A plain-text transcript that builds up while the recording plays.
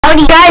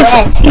already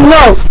guys,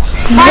 no.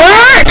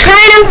 We're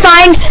trying to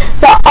find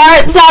the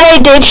art that I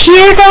did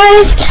here,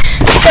 guys.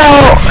 So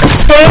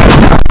stay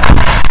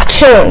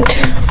tuned.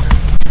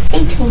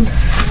 Stay tuned.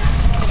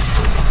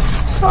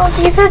 So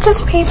these are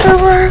just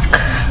paperwork.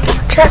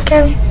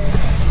 Checking.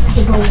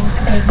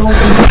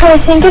 I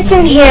think it's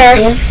in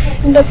here.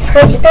 The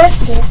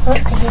purpose.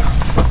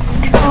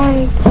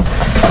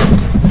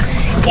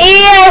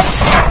 Yes,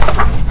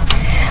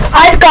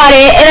 I've got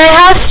it, and I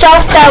have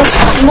stuff that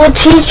will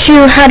teach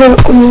you how to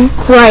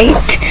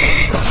write.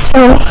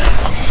 So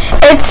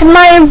it's in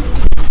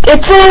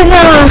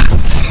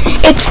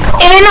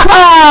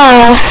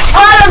all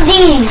of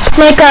these.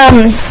 Like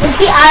Let's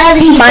see all of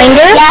these.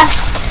 Binder. Yeah.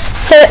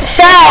 So it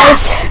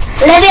says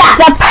Olivia.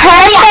 the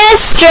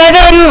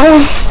purpose-driven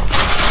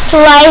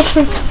life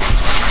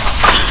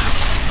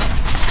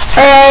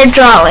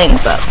drawing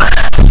book.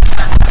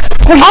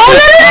 Oh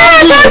no!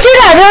 Don't do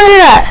that! Don't do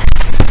that!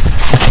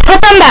 Put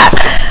them back.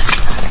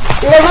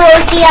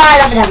 Let's see all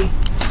of them.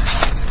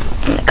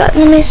 Oh my god,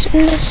 let me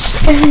send this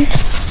in.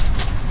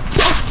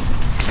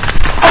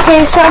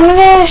 Okay, so I'm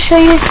gonna show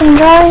you some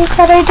drawings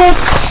that I did,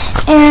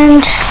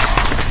 and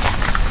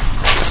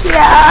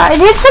yeah, I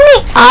did so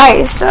many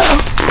eyes though,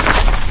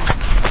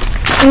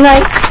 and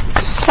like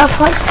stuff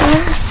like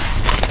that,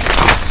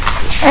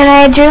 and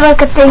I drew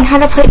like a thing how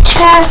to play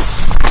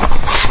chess.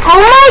 Oh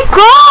my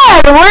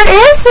god, where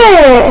is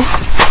it?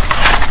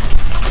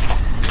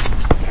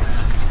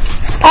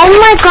 Oh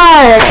my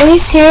god, are you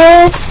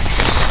serious?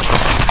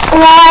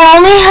 Well, I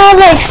only have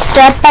like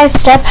step by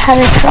step how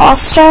to draw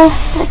stuff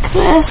like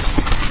this.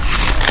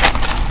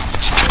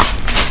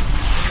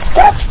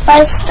 Step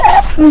by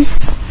step.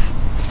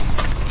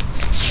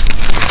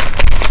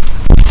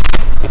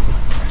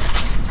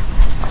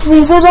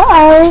 These are the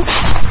eyes.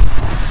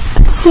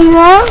 See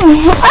that?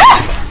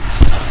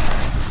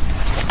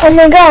 Oh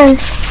my god.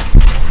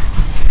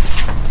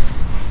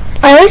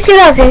 I always see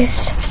that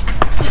face.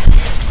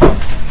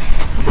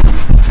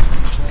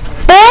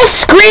 Full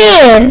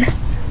screen!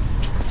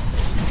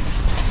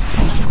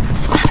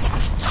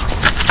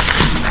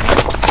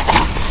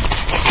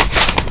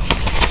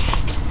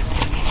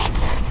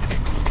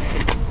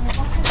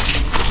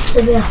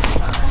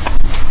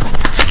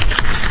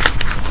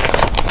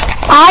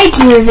 I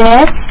do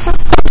this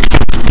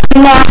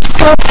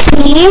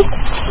masterpiece.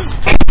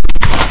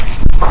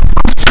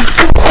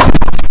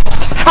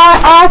 I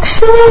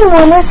actually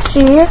want to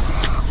see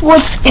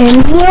what's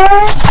in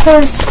here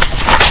because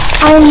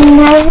I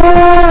never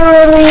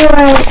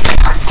really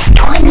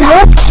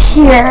look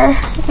here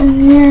in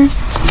here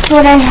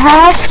what I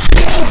have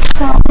here.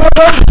 So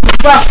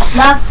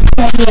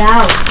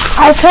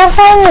I can't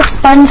find the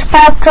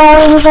SpongeBob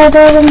drawings I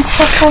did and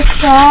stuff like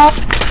that,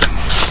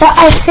 but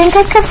I think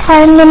I could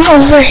find them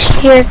over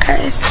here,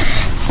 guys.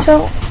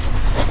 So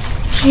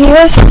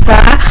here's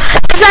that.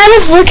 Because I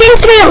was looking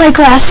through it like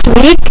last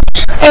week,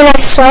 and I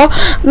saw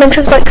a bunch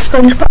of like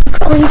SpongeBob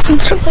drawings and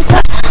stuff like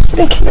that, but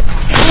I can't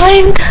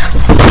find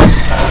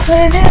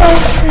what it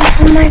is.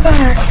 Oh my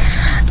god.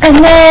 And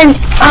then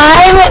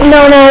I'm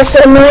known as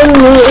a annoying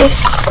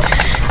niece,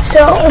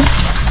 so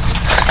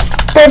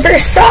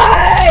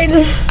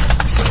Riverside.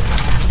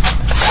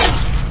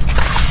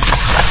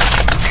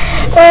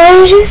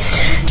 And just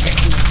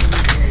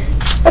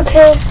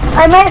okay,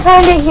 I might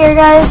find it here,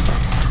 guys.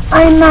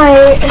 I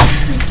might.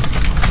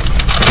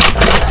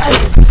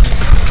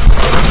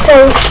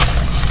 So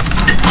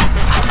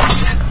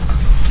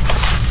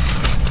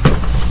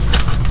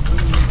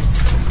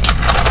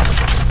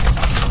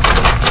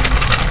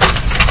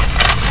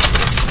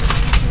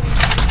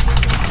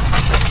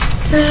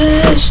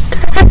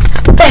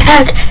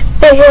bag,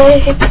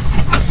 babe.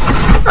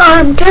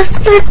 I'm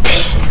just a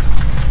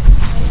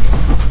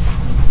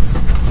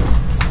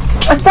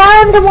I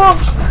found a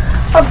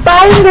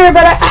binder,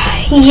 but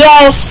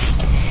yes,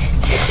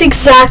 this is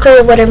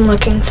exactly what I'm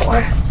looking for,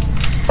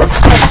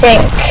 I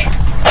think.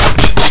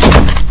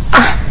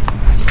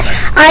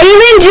 I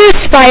even drew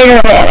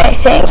Spider-Man, I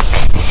think.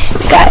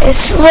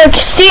 Guys, look,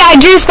 see, I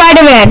drew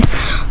Spider-Man.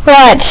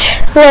 Watch,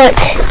 look,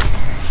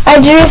 I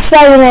drew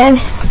Spider-Man.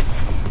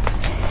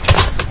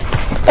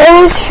 It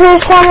was for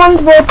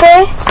someone's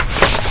birthday,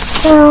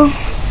 so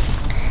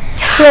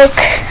look,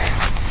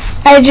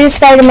 I drew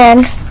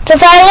Spider-Man.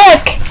 Just how I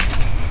look.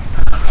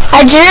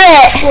 I drew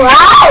it.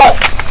 Wow.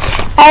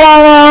 I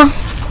don't know.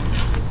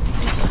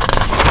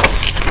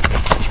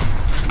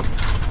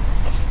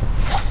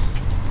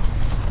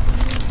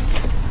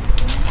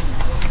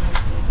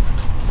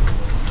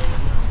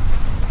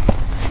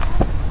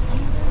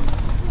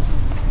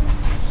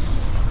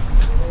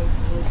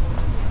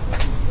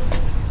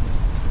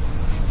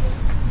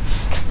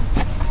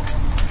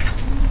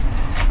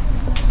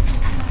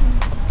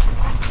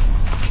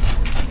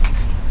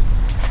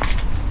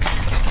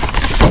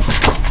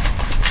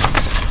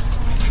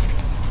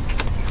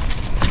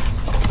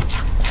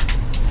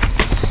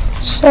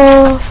 So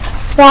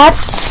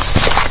that's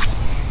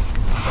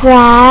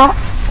that.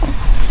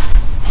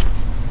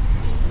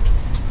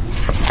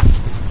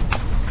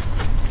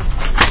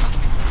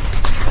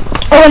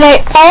 Oh, and I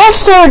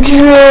also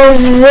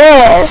drew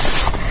this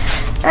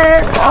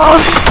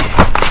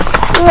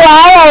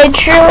I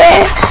drew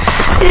it.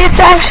 And it's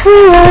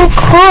actually really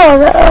cool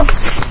though.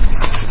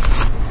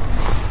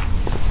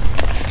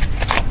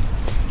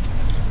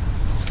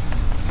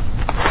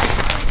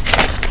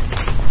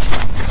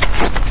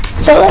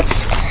 So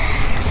let's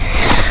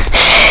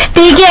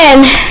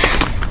begin.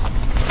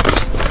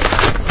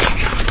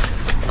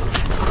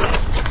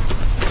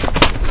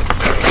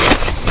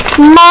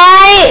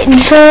 My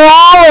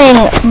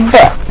drawing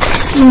book.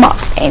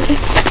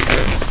 Mine.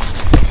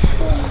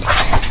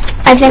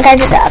 I think I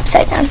did it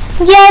upside down.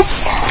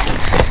 Yes.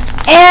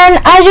 And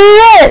I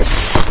do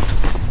this.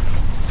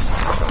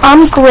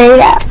 I'm great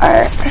at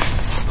art.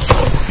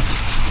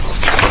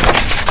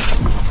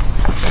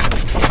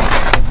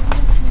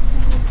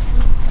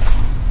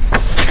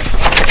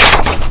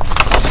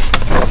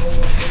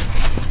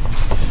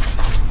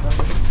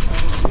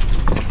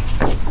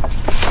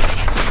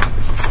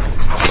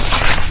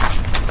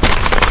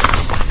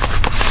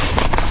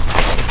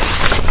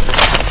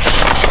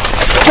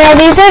 Now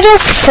these are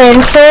just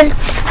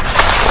printed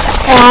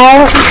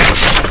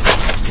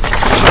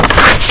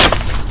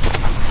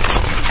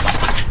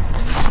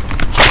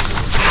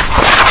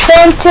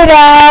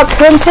out.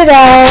 Print it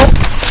out.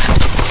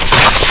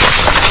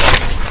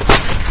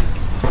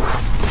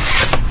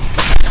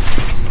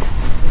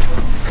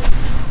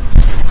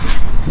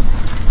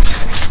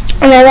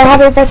 Another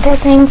happy birthday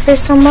thing for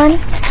someone.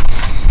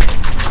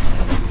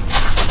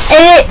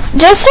 It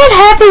just said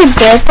happy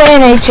birthday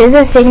and I drew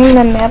the thing in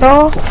the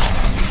middle.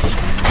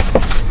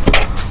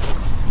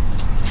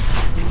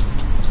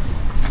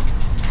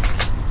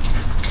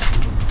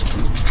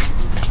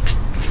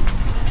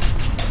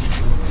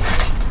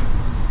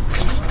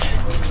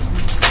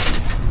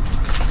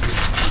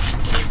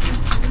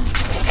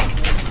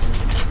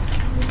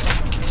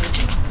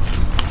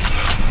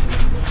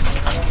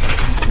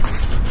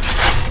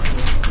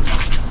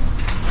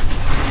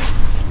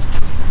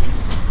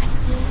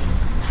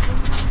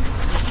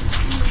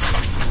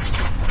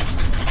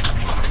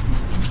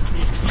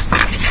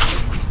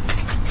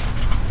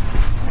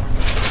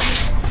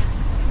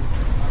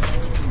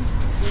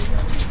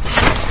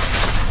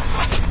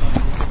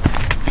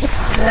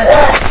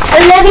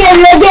 Olivia,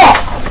 look it.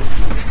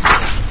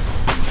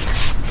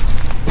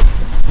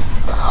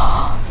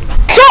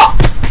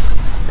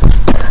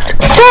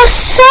 Just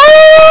so.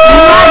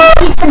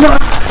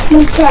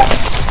 Look at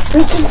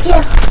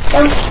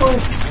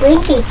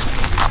drinking.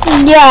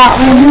 Yeah.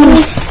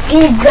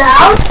 You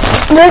go.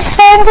 This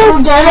friend is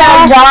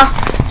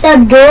The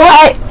door.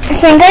 I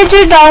think I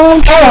drew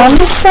Donald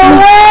Trump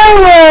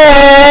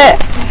somewhere,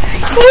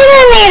 but you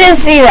don't need to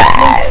see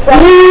that. So,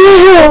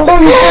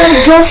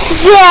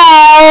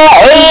 yeah.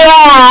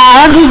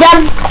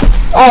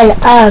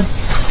 And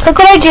Look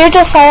what I drew,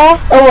 Josiah.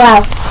 oh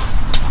wow.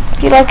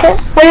 Do you like it?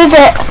 What is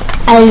it?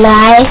 I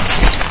like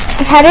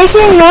How did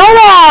you know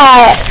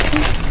that?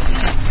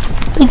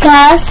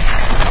 because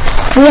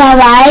we have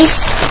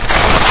eyes.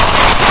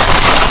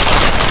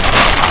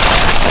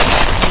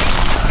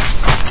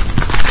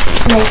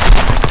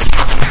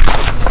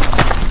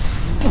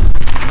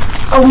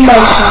 Oh my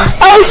god.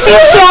 Oh,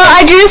 seashell.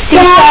 I drew a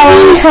seashell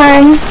one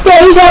time.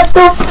 They got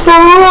the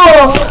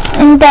pool.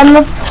 And then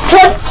the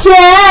Picture.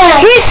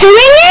 He's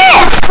doing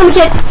it!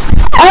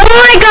 Oh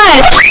my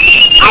god!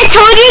 I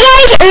told you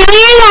guys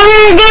earlier that we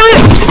were going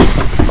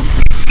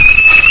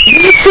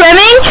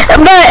swimming,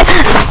 but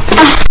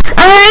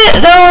I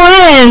didn't know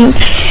when.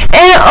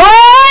 And oh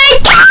my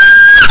god!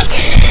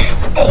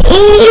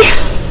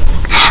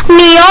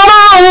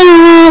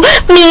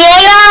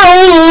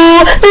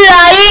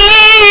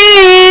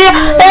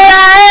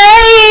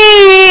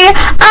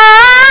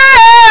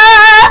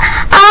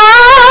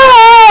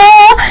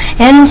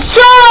 And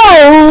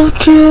so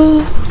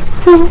true.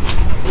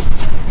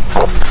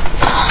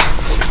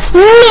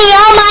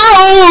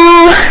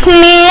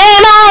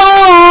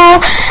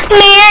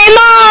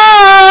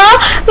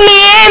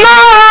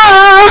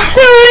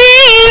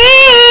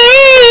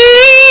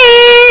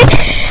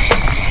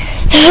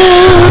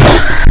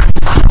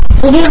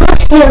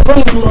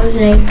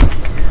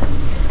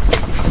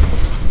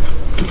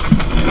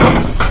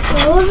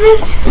 All of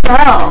this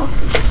fell.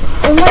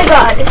 Oh my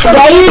god. Fell,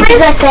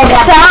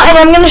 and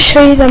I'm going to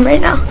show you them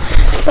right now.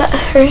 But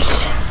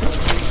first.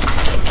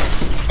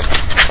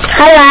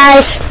 Hi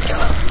guys.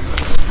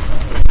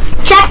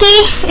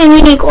 Chucky and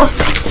Uniqlo.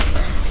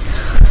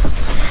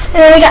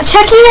 And then we got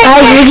Chucky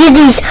right there.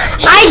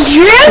 I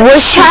drew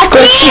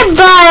Chucky,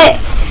 but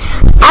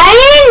I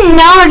didn't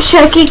know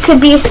Chucky could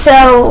be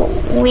so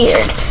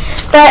weird.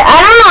 But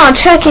I don't know,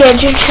 Chucky, I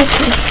drew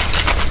Chucky.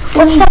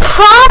 What's the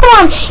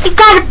problem? You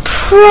got a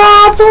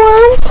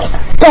problem?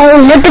 Oh,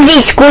 look at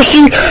these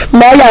squishy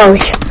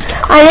mellows.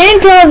 I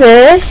didn't draw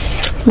this.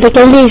 Look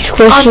at these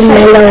squishy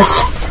mellows.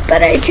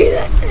 But I drew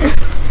that.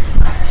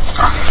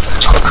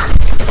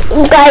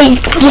 Guys,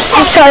 this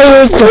is so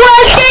little.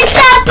 Was it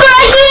the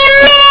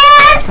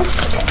boogeyman?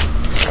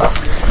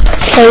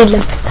 Say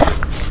look.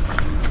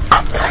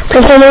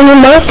 Put it in your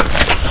mouth.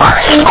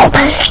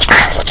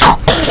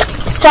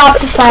 Stop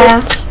the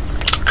fire.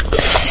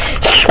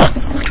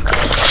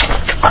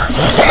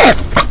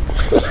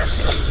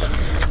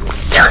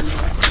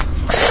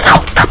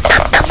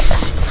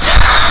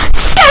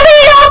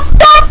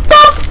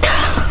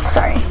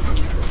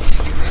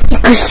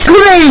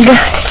 big.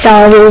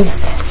 Sorry.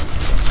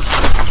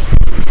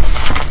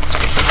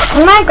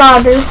 Oh my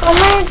god, there's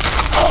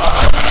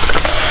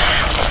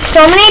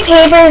so many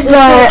papers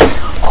that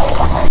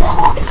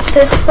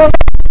this one.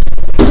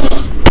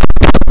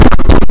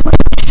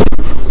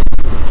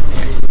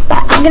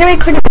 But I'm gonna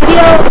record a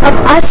video of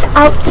us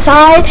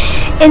outside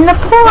in the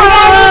pool.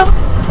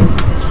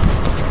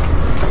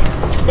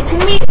 It's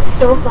gonna be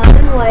so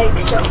fun, like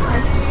so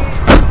fun.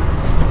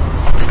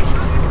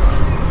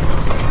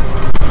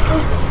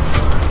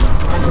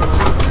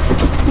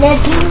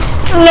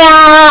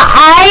 Yeah,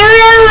 I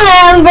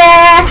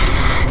remember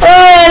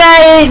when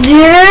I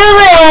drew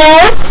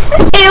this.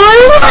 It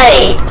was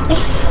like,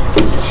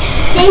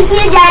 thank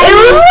you, Daddy. It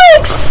was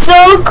like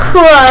so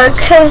cool,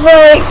 cause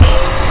like,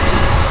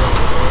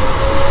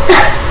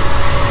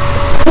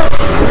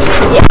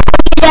 yeah,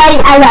 Daddy,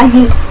 I love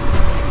you.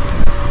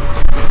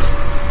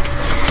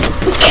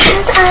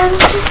 Because I'm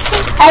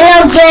just.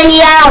 Hello,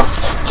 Danielle.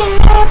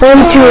 I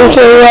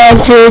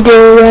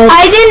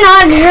did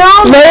not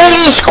draw.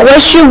 Very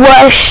squishy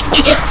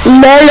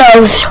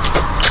mellows.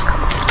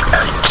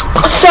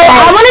 So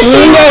I want to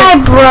show you what my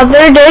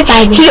brother did.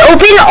 He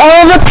opened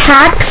all the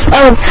packs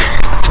of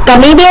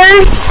gummy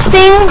bears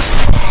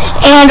things,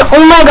 and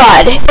oh my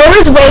god, there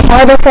was way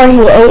more before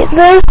he ate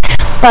them.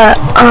 But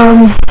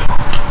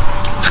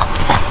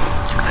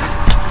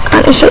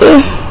I'll show you.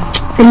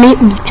 I'm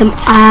eating some.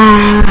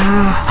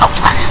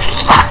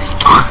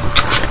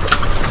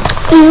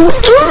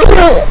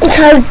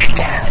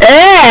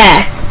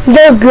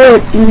 They're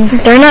good.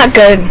 They're not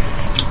good.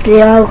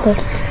 They are good.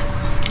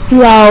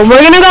 Well,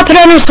 we're gonna go put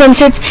on our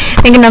swimsuits,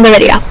 make another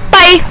video.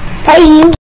 Bye. Bye.